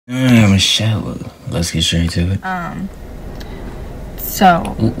Michelle, let's get straight to it.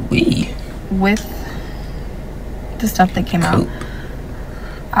 So We with the stuff that came out,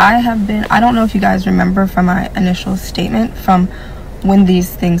 I don't know if you guys remember from my initial statement from when these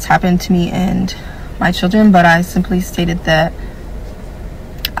things happened to me and my children, but I simply stated that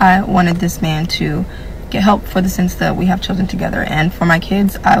I wanted this man to get help for the sense that we have children together, and for my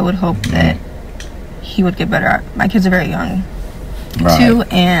kids, I would hope that he would get better. My kids are very young, too,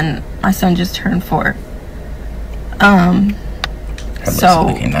 and my son just turned 4. So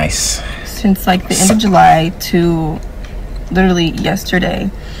looking nice. Since like the end of July to literally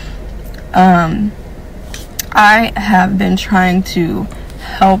yesterday, I have been trying to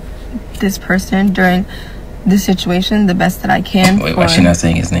help this person during this situation the best that I can. Wait, why is she not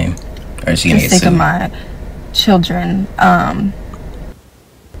saying his name? Or is she gonna get sued? Of my children.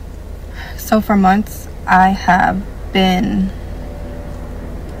 So for months, I have been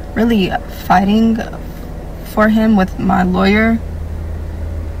really fighting for him with my lawyer.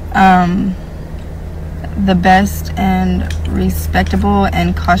 The best and respectable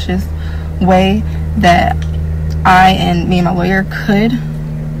and cautious way that I and me and my lawyer could,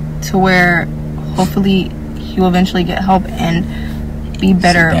 to where hopefully he will eventually get help and be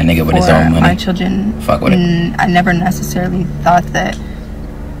better that nigga with for his own money. my children. Fuck with it. I never necessarily thought that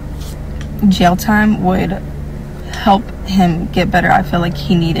jail time would help him get better. I feel like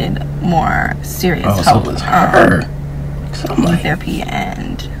he needed more serious help. So it was her. Therapy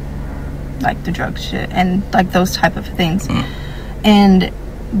and like the drug shit and like those type of things. And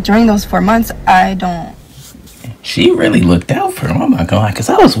during those 4 months, She really looked out for him. I'm not gonna lie, because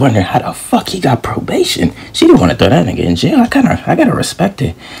I was wondering how the fuck he got probation. She didn't want to throw that nigga in jail. I gotta respect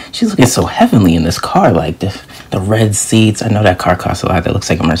it. She's looking so heavenly in this car, like the red seats. I know that car costs a lot. That looks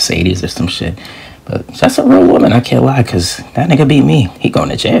like a Mercedes or some shit. But that's a real woman, I can't lie, because that nigga beat me. He going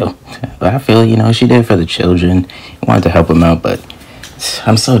to jail. But I feel, she did it for the children. Wanted to help him out, but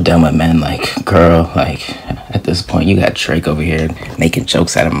I'm so done with men. Like, girl, like, at this point, you got Drake over here making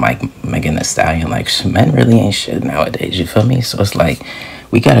jokes out of Megan Thee Stallion. Like, men really ain't shit nowadays, you feel me? So it's like,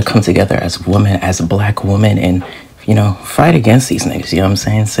 we gotta come together as women, as a black woman, and, fight against these niggas, you know what I'm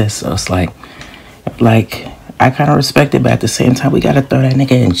saying, sis? So it's like, I kind of respect it, but at the same time, we gotta throw that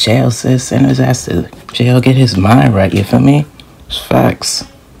nigga in jail, sis. Send his ass to jail, get his mind right, you feel me? It's facts.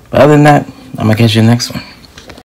 But other than that, I'm gonna catch you next one.